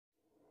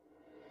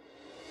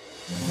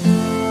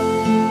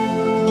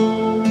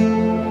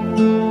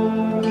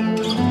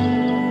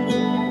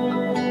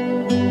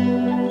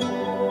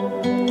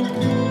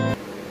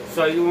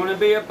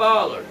be a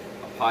baller,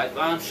 a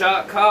python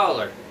shot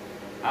caller.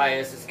 Hi,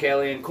 this is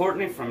Kelly and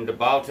Courtney from the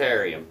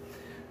Baltarium.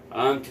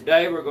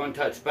 Today we're going to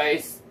touch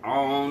base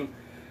on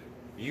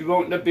you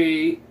want to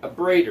be a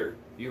breeder.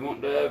 You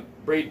want to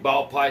breed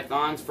ball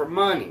pythons for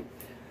money.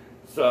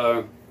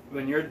 So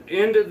when you're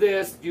into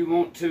this, you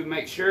want to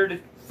make sure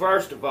that,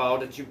 first of all,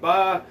 that you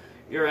buy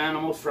your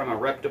animals from a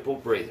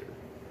reputable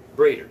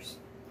breeders.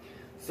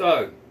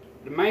 So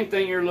the main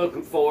thing you're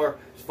looking for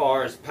as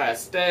far as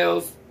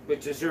pastels,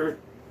 which is your,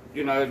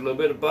 a little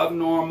bit above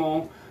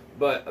normal,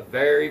 but a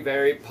very,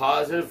 very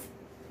positive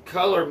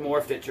color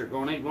morph that you're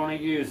going to want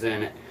to use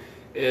in it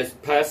is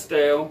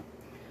pastel.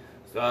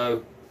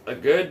 So a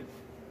good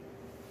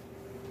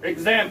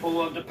example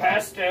of the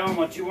pastel and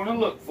what you want to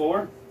look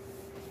for.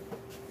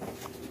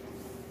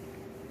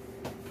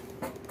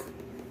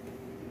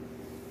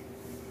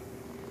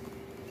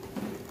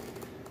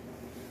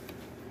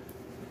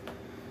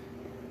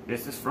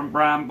 This is from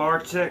Brian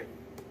Barczyk.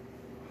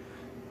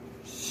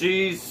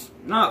 She's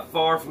not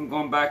far from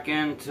going back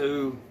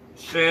into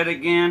shed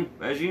again.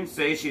 As you can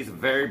see, she's a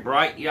very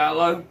bright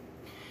yellow.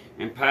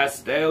 In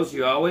pastels,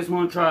 you always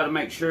want to try to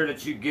make sure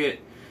that you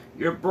get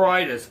your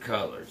brightest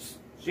colors.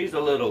 She's a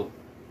little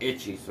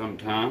itchy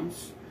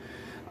sometimes.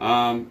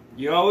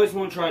 You always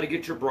want to try to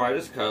get your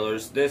brightest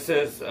colors. This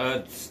is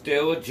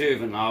still a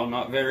juvenile,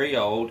 not very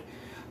old.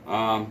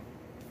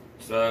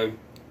 So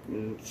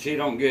she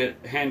don't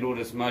get handled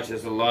as much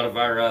as a lot of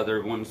our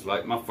other ones,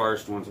 like my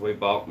first ones we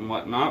bought and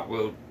whatnot.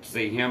 We'll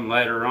see him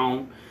later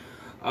on.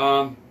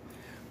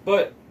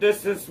 But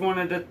this is one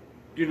of the,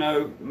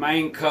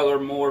 main color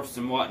morphs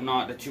and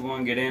whatnot that you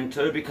want to get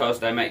into because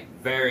they make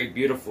very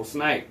beautiful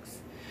snakes.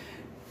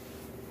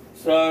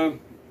 So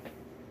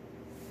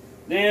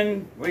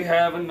then we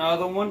have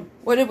another one.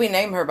 What did we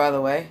name her, by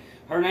the way?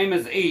 Her name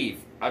is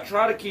Eve. I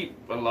try to keep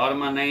a lot of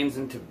my names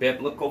into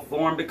biblical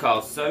form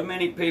because so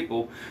many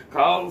people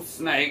call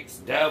snakes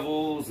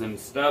devils and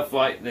stuff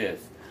like this.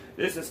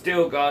 This is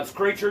still God's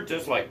creature,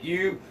 just like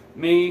you,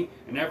 me,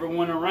 and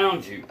everyone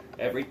around you.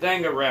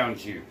 Everything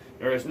around you.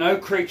 There is no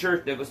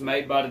creature that was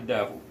made by the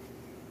devil.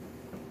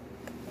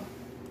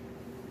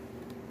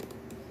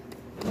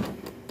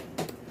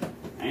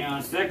 Hang on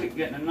a second,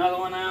 getting another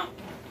one out.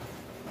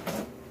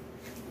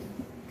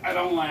 I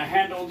don't want to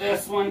handle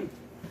this one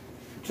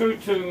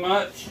too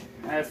much.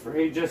 As for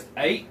he just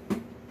ate.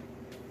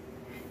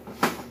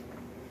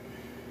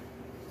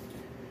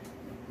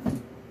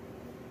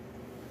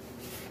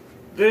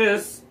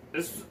 This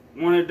is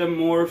one of the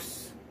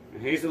morphs.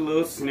 He's a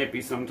little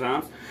snippy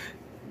sometimes.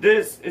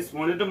 This is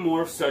one of the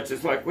morphs such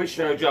as like we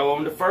showed y'all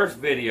on the first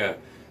video.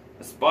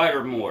 A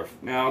spider morph.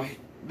 Now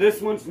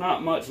this one's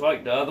not much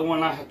like the other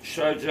one I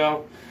showed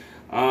y'all.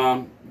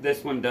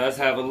 This one does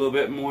have a little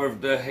bit more of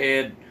the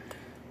head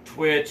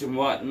twitch and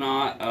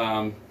whatnot.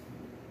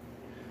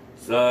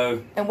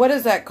 And what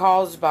is that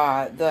caused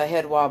by, the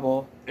head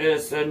wobble?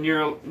 It's a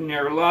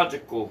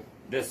neurological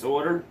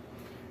disorder.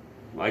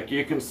 Like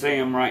you can see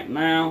him right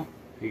now.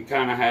 He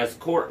kind of has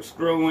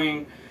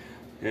corkscrewing.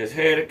 His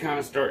head kind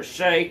of starts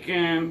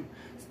shaking.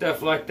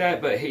 Stuff like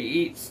that. But he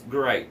eats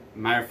great.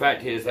 Matter of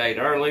fact, his ate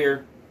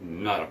earlier.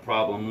 Not a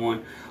problem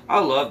one. I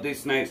love these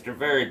snakes. They're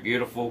very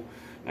beautiful.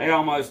 They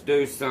almost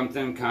do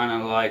something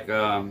kind of like...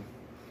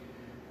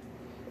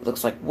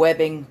 looks like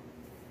webbing.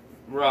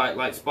 Right,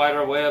 like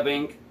spider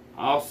webbing.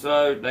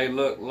 Also, they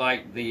look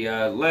like the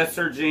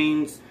lesser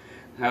genes,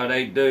 how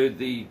they do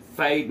the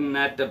fading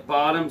at the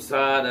bottom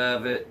side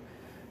of it.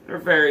 They're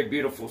very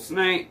beautiful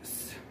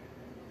snakes.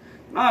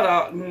 Not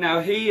all,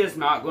 now, he is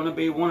not going to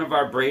be one of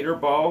our breeder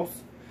balls.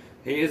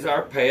 He is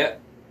our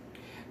pet.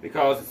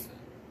 Because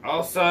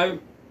also,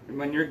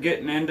 when you're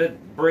getting into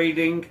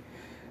breeding,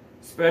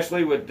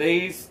 especially with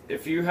these,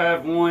 if you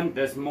have one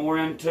that's more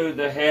into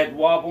the head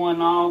wobble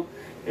and all,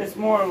 it's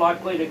more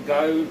likely to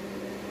go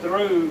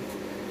through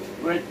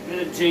with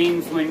the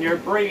genes when you're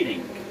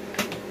breeding.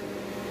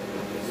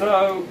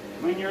 So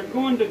when you're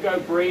going to go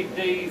breed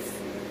these,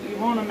 you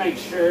want to make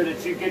sure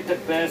that you get the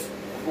best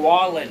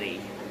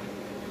quality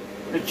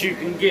that you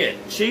can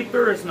get.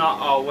 Cheaper is not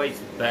always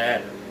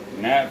better.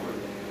 Never.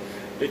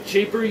 The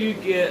cheaper you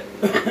get,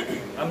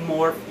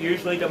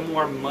 usually the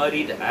more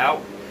muddied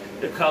out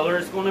the color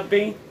is going to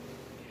be.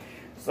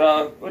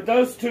 So with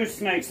those two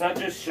snakes I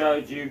just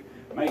showed you,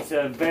 makes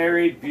a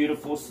very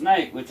beautiful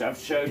snake, which I've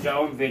showed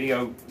y'all in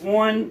video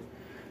 1,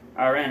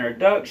 our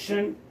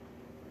introduction.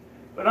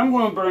 But I'm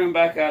going to bring him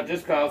back out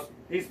just because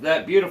he's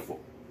that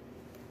beautiful.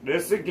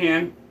 This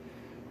again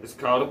is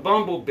called a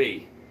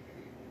bumblebee.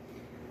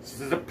 This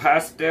is a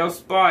pastel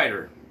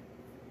spider.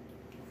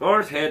 As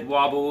far as head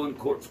wobble and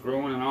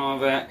corkscrewing and all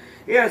that,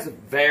 he has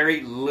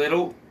very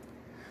little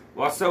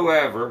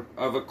whatsoever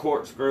of a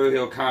corkscrew.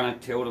 He'll kind of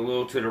tilt a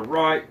little to the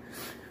right,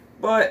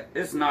 but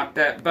it's not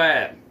that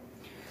bad.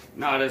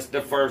 Not as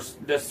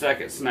the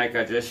second snake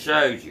I just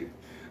showed you.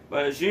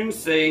 But as you can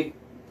see,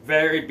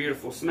 very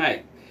beautiful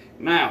snake.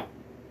 Now,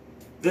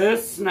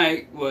 this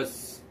snake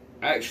was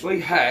actually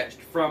hatched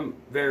from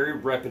very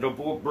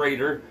reputable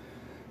breeder,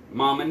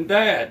 mom and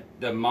dad.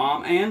 The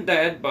mom and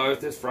dad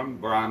both is from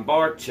Brian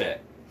Barczyk.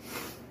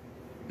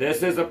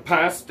 This is a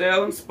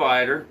pastel and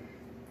spider.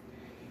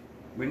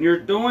 When you're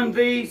doing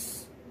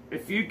these,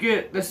 if you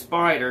get the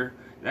spider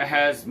that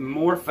has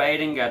more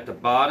fading at the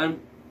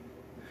bottom,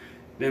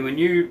 then when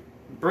you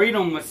breed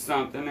them with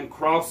something and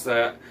cross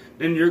that,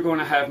 then you're going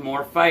to have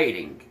more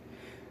fading.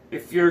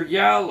 If you're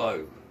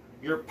yellow,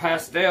 your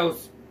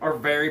pastels are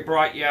very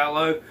bright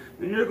yellow,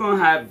 then you're going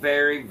to have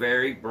very,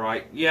 very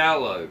bright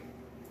yellow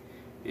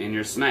in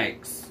your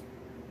snakes.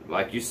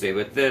 Like you see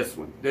with this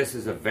one. This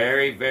is a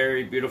very,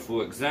 very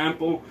beautiful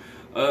example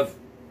of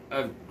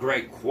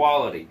great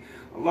quality.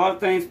 A lot of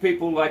things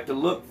people like to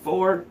look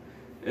for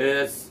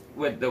is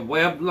with the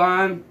web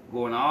line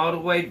going all the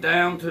way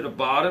down to the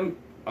bottom.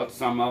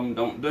 Some of them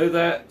don't do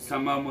that.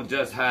 Some of them will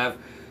just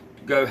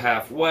go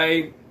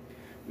halfway.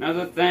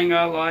 Another thing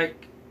I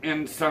like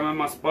in some of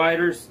my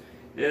spiders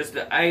is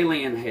the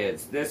alien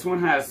heads. This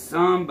one has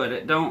some, but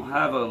it don't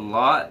have a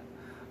lot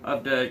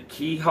of the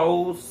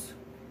keyholes.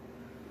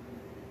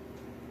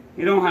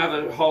 He don't have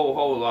a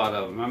whole lot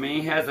of them. I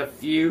mean, he has a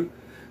few.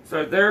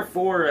 So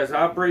therefore, as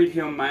I breed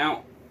him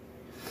out,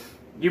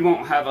 you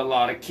won't have a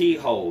lot of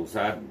keyholes.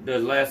 The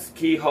less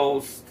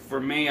keyholes, for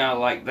me, I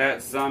like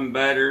that some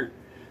better.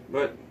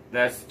 But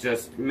that's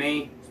just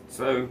me.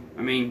 So,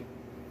 I mean,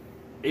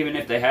 even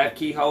if they have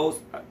keyholes,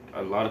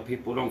 a lot of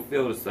people don't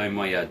feel the same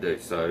way I do.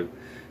 So,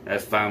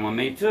 that's fine with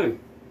me too.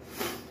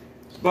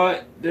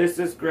 But this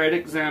is great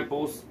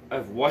examples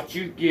of what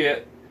you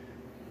get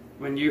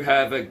when you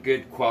have a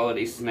good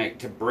quality snake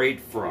to breed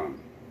from.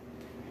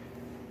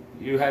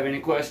 You have any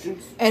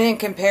questions? And in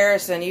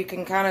comparison, you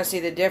can kind of see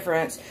the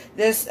difference.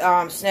 This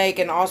snake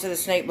and also the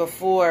snake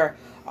before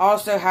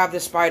also have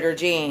the spider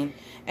gene.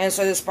 And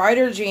so the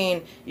spider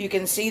gene, you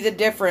can see the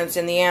difference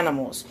in the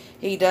animals.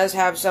 He does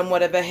have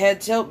somewhat of a head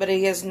tilt, but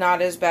he is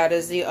not as bad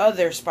as the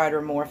other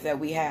spider morph that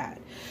we had.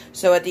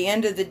 So at the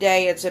end of the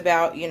day, it's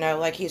about, you know,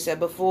 like he said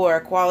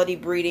before, quality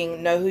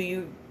breeding. Know who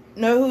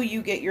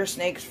you get your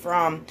snakes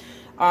from.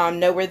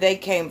 Know where they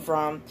came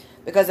from.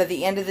 Because at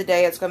the end of the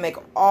day, it's going to make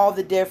all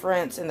the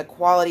difference in the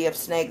quality of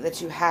snake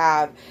that you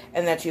have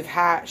and that you've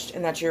hatched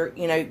and that you're,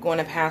 you know, going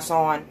to pass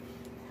on.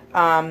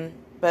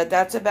 But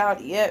that's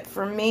about it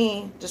for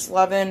me. Just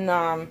loving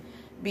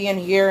being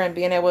here and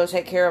being able to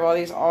take care of all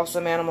these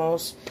awesome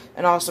animals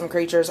and awesome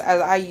creatures. As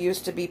I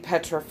used to be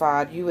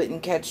petrified. You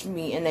wouldn't catch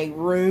me in a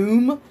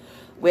room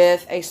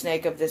with a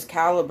snake of this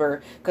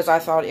caliber because I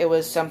thought it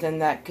was something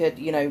that could,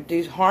 you know,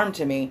 do harm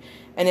to me.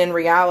 And in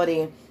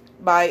reality,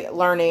 by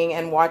learning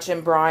and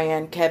watching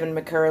Kevin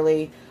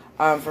McCurley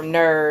from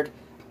Nerd,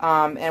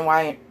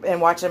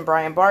 and watching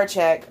Brian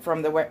Barczyk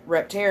from the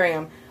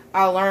Reptarium,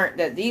 I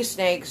learned that these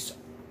snakes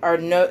are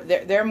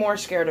they're more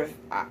scared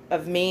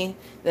of me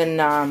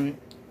than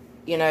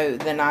you know,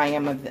 than I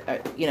am of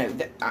you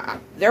know,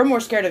 they're more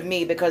scared of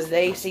me because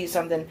they see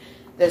something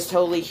that's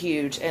totally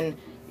huge and,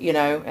 you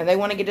know, and they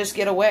want to just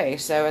get away.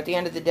 So at the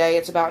end of the day,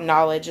 it's about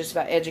knowledge, it's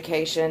about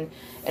education,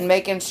 and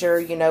making sure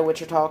you know what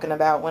you're talking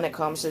about when it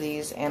comes to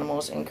these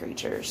animals and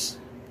creatures.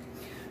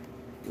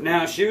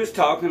 Now, she was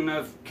talking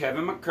of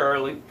Kevin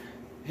McCurley.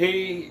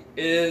 He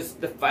is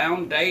the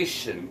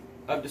foundation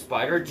of the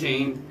spider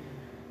gene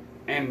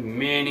and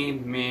many,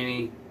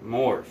 many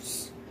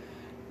morphs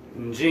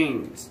and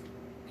genes.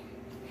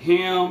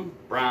 Him,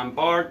 Brian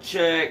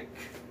Barczyk,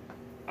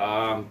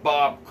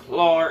 Bob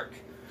Clark.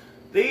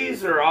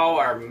 These are all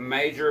our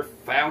major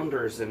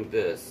founders in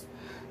this.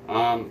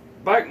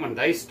 Back when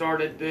they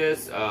started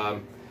this, I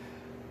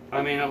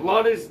mean, a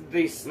lot of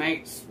these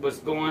snakes was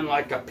going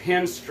like a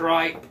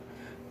pinstripe.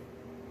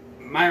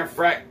 Matter of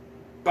fact,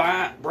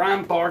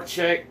 Brian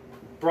Barczyk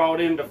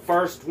brought in the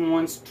first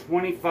ones,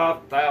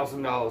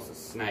 $25,000 a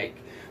snake.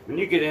 When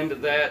you get into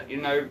that, you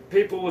know,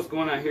 people was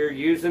going out here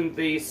using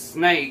these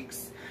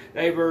snakes.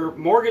 They were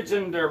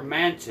mortgaging their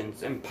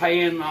mansions and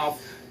paying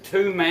off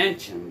 2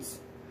 mansions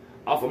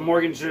off of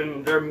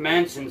mortgaging their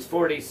mansions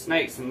for these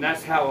snakes, and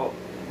that's how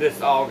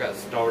this all got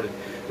started.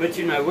 But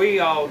you know, we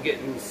all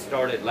getting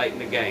started late in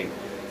the game.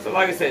 So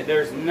like I said,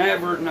 there's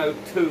never no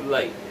too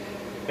late.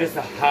 It's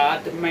a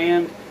high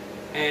demand,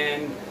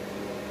 and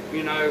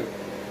you know,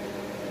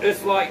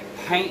 it's like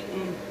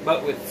painting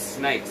but with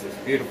snakes. It's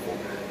beautiful.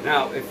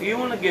 Now, if you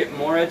want to get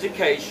more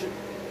education,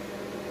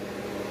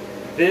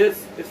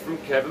 this is from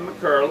Kevin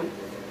McCurley.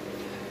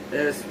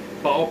 This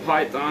Ball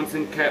Pythons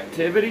in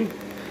Captivity.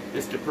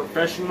 It's the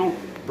Professional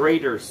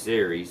Breeder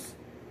Series.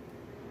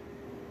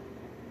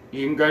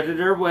 You can go to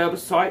their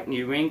website,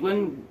 New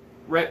England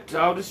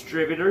Reptile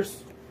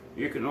Distributors.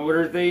 You can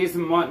order these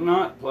and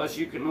whatnot, plus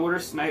you can order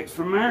snakes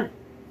from there.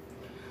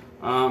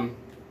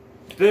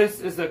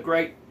 This is a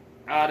great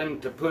item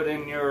to put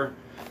in your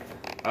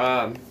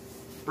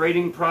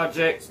breeding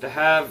projects, to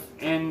have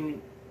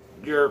in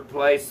your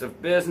place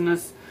of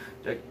business,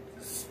 to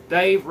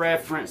stay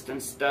referenced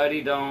and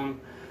studied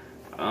on.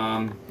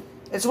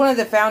 It's one of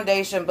the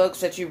foundation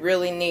books that you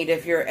really need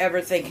if you're ever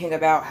thinking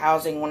about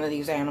housing one of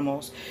these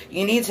animals.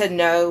 You need to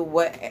know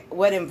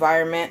what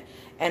environment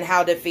and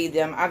how to feed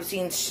them. I've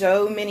seen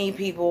so many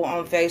people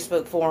on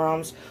Facebook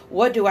forums,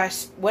 what do I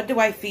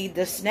feed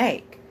the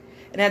snake?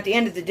 And at the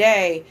end of the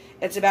day,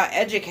 it's about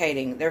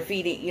educating. They're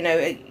feeding,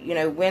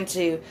 when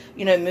to,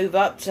 move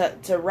up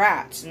to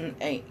rats.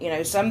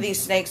 And, some of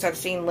these snakes I've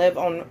seen live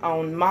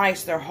on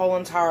mice their whole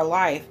entire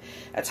life.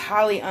 That's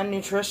highly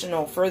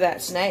unnutritional for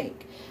that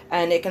snake.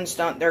 And it can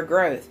stunt their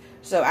growth.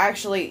 So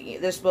actually,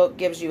 this book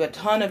gives you a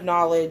ton of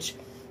knowledge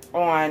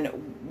on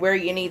where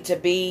you need to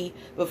be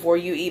before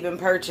you even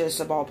purchase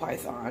a ball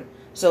python.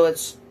 So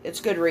it's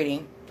good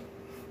reading.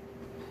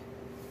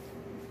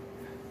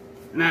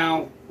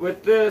 Now,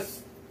 with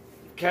this,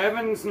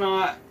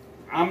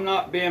 I'm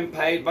not being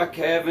paid by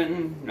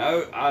Kevin.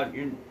 No,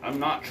 I'm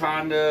not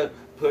trying to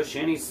push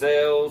any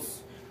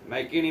sales,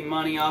 make any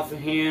money off of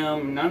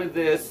him. None of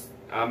this.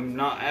 I'm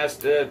not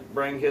asked to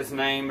bring his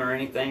name or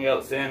anything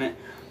else in it.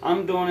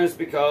 I'm doing this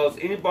because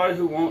anybody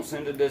who wants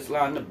into this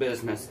line of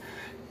business,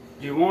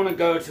 you want to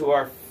go to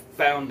our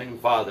founding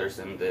fathers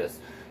in this.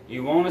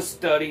 You want to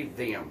study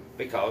them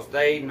because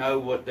they know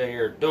what they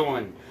are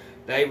doing.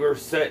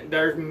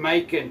 They're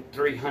making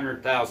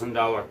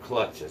 $300,000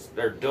 clutches.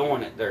 They're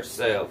doing it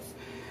themselves.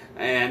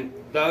 And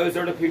those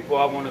are the people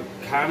I want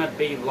to kind of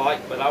be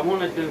like, but I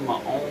want to do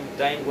my own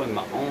thing with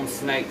my own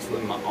snakes,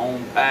 with my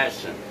own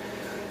passion.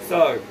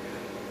 So,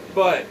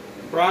 but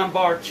Brian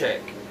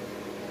Barczyk,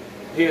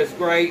 he is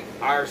great.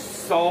 Our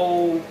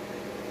soul,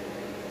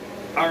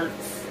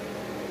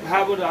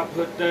 how would I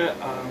put that?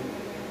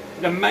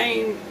 The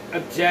main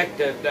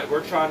objective that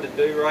we're trying to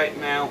do right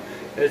now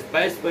is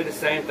basically the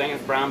same thing as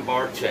Brian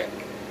Barczyk.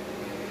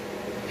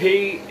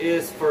 He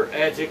is for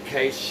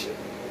education.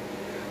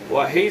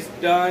 What he's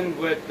done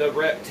with the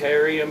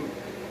Reptarium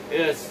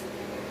is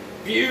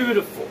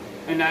beautiful,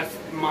 and that's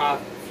my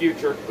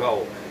future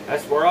goal.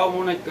 That's where I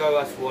want to go.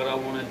 That's what I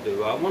want to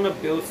do. I want to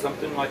build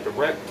something like the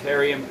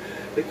Reptarium,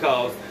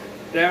 because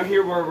down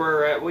here where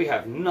we're at, we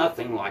have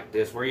nothing like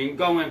this, where you can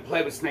go in and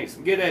play with snakes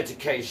and get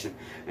education.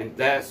 And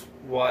that's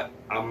what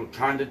I'm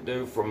trying to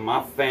do for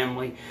my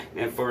family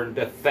and for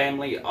the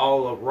family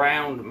all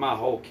around my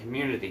whole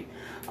community.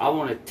 I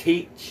want to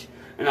teach,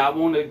 and I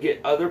want to get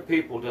other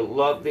people to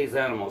love these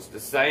animals the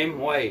same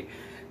way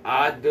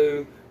I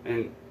do,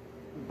 and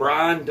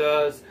Brian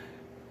does,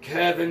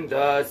 Kevin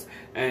does.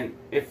 And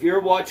if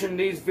you're watching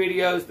these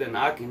videos, then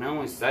I can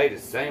only say the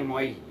same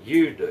way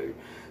you do.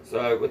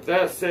 So with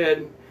that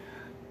said,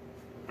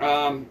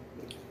 our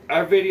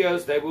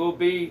videos, they will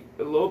be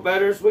a little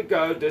better as we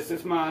go. This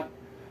is my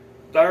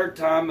third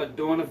time of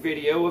doing a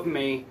video with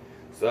me.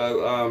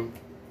 So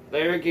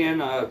there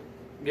again,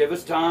 give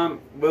us time.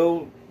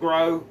 We'll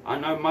grow. I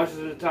know most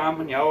of the time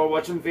when y'all are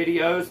watching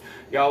videos,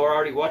 y'all are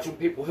already watching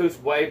people who's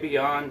way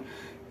beyond,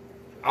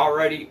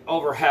 already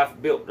over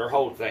half built their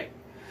whole thing.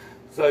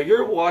 So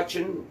you're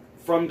watching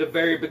from the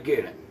very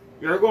beginning.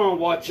 You're going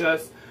to watch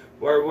us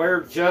where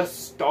we're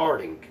just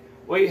starting.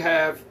 We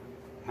have,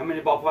 how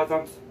many ball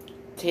pythons?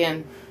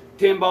 10.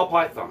 10 ball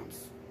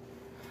pythons.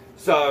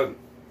 So,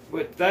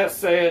 with that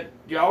said,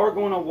 y'all are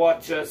going to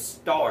watch us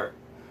start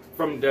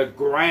from the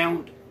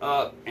ground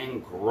up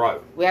and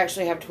grow. We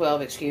actually have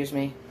 12, excuse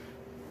me.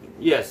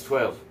 Yes,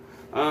 12.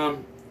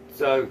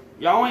 So,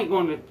 y'all ain't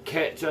going to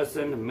catch us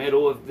in the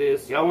middle of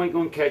this. Y'all ain't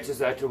going to catch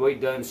us after we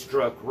done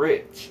struck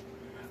rich.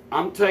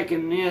 I'm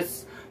taking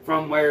this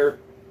from where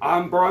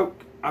I'm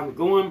broke, I'm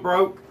going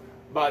broke,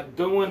 by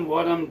doing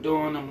what I'm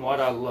doing and what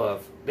I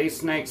love. These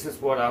snakes is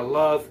what I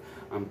love.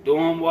 I'm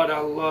doing what I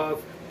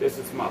love. This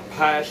is my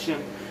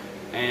passion.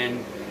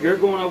 And you're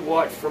going to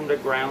watch from the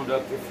ground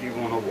up if you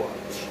want to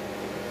watch.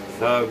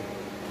 So,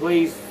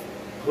 please,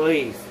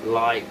 please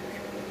like,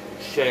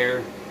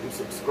 share, and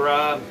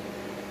subscribe.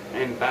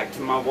 And back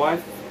to my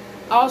wife.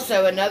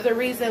 Also, another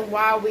reason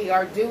why we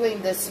are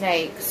doing the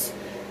snakes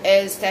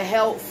is to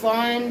help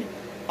fund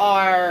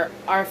our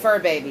fur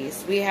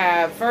babies. We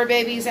have fur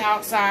babies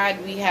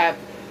outside. We have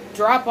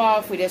drop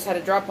off. We just had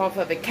a drop off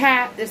of a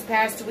cat this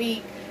past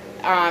week.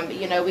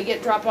 We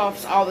get drop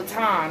offs all the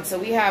time. So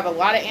we have a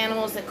lot of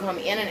animals that come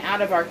in and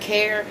out of our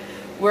care.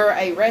 We're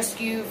a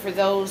rescue for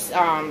those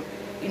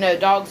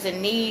dogs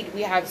in need.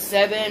 We have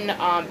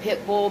 7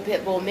 pit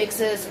bull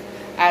mixes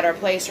at our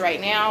place right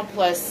now.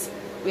 Plus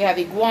we have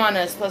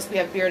iguanas. Plus we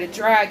have bearded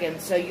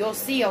dragons. So you'll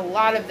see a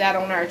lot of that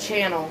on our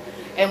channel.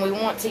 And we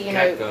want to,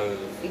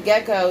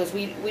 geckos.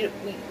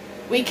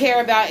 We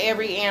care about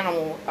every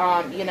animal,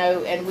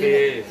 and we,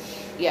 fish.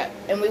 Yeah,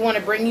 and we want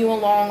to bring you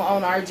along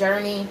on our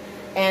journey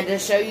and to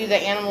show you the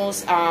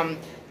animals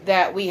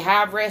that we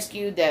have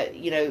rescued. That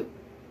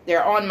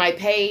they're on my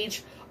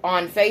page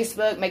on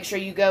Facebook. Make sure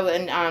you go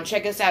and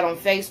check us out on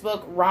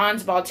Facebook,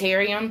 Ron's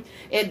Balltarium.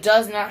 It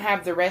does not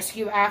have the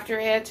rescue after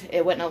it.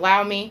 It wouldn't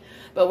allow me,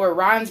 but we're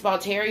Ron's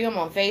Balltarium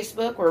on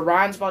Facebook. We're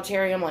Ron's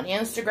Balltarium on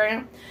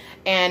Instagram.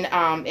 And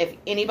if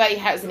anybody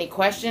has any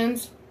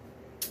questions,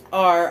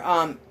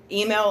 our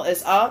email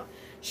is up.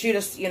 Shoot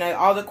us,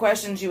 all the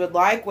questions you would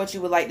like, what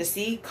you would like to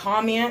see.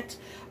 Comment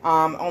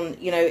on,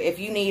 if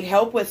you need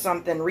help with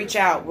something, reach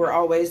out. We're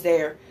always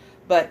there.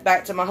 But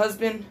back to my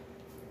husband.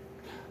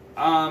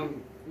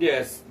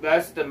 Yes,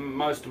 that's the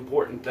most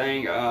important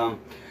thing. All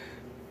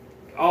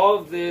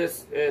of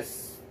this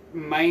is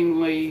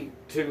mainly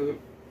to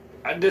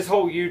this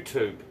whole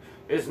YouTube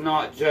is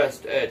not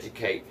just to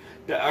educate.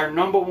 Our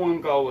number one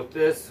goal with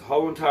this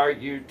whole entire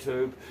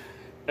YouTube,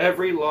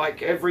 every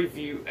like, every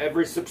view,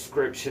 every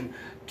subscription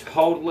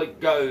totally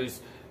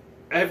goes,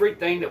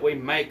 everything that we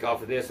make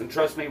off of this, and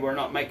trust me, we're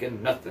not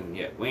making nothing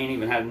yet. We ain't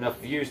even had enough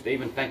views to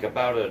even think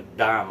about a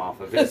dime off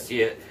of this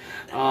yet.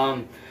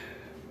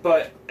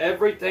 But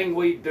everything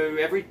we do,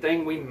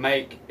 everything we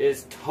make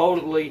is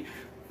totally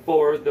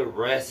for the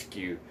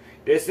rescue.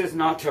 This is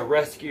not to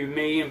rescue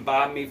me and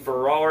buy me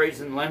Ferraris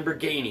and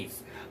Lamborghinis.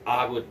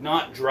 I would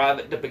not drive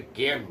it to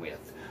begin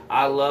with.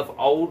 I love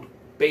old,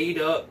 beat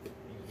up,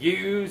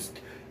 used,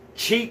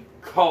 cheap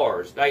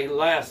cars. They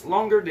last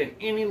longer than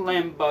any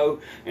Lambo,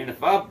 and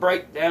if I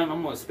break down,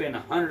 I'm going to spend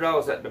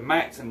 $100 at the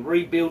max and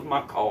rebuild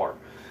my car.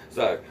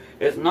 So,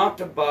 it's not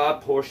to buy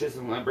Porsches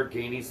and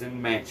Lamborghinis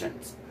and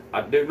mansions.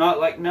 I do not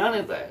like none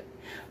of that.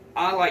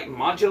 I like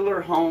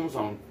modular homes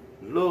on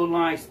a little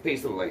nice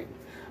piece of land.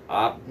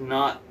 I'm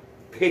not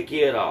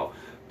picky at all.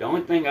 The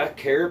only thing I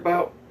care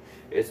about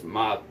is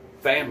my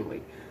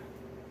family.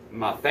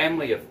 My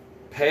family of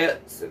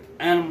pets and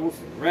animals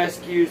and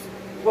rescues,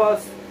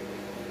 plus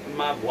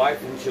my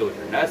wife and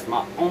children. That's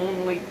my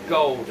only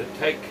goal to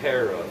take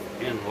care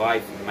of in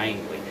life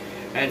mainly.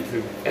 And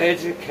to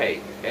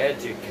educate.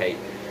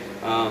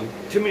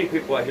 Too many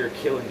people out here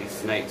killing these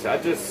snakes. I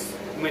just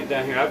went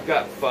down here. I've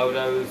got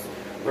photos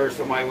where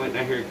somebody went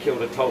down here and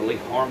killed a totally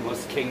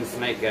harmless king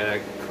snake at a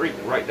creek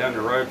right down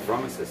the road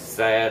from us. It's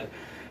sad.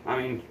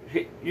 I mean,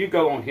 you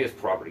go on his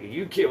property.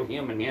 You kill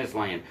him in his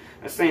land.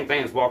 The same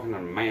thing as walking in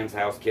a man's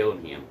house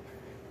killing him.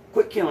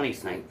 Quit killing these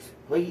snakes,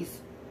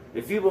 please.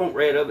 If you want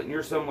rid of it and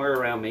you're somewhere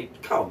around me,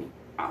 call me.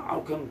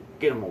 I'll come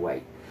get them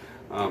away.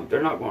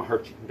 They're not going to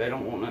hurt you. They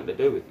don't want nothing to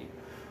do with you.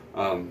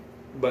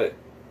 But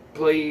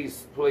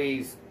please,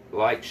 please,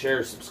 like,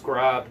 share,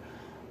 subscribe.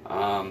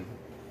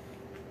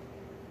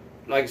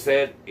 Like I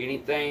said,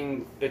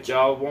 anything that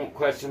y'all want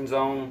questions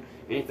on,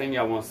 anything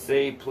y'all want to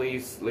see,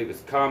 please leave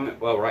us a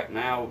comment. Well, right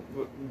now,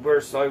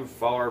 we're so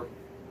far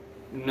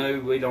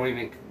new, we don't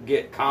even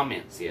get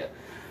comments yet.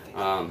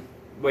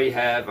 We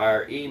have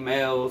our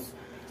emails,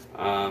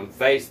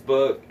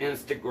 Facebook,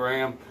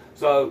 Instagram.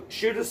 So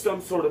shoot us some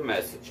sort of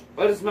message.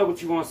 Let us know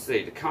what you want to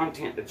see, the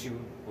content that you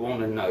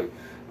want to know,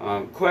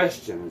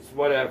 questions,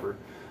 whatever.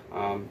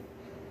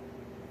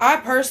 I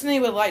personally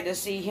would like to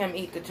see him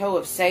eat the toe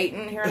of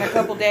Satan here in a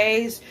couple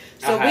days.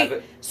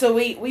 So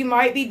we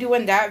might be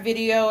doing that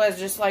video as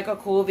just like a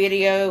cool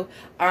video,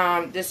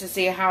 just to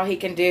see how he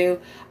can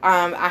do.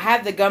 I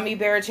had the gummy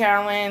bear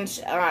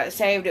challenge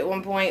saved at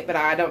one point, but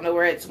I don't know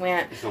where it's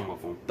went. It's on my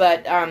phone.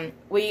 But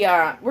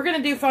we're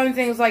gonna do fun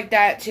things like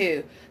that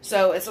too.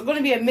 So it's going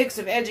to be a mix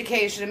of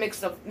education,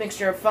 a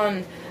mixture of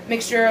fun,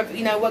 mixture of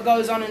what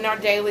goes on in our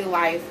daily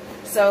life.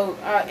 So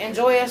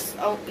enjoy us,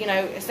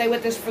 stay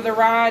with us for the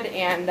ride,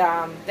 and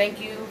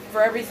thank you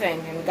for everything,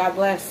 and God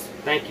bless.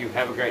 Thank you.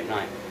 Have a great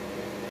night.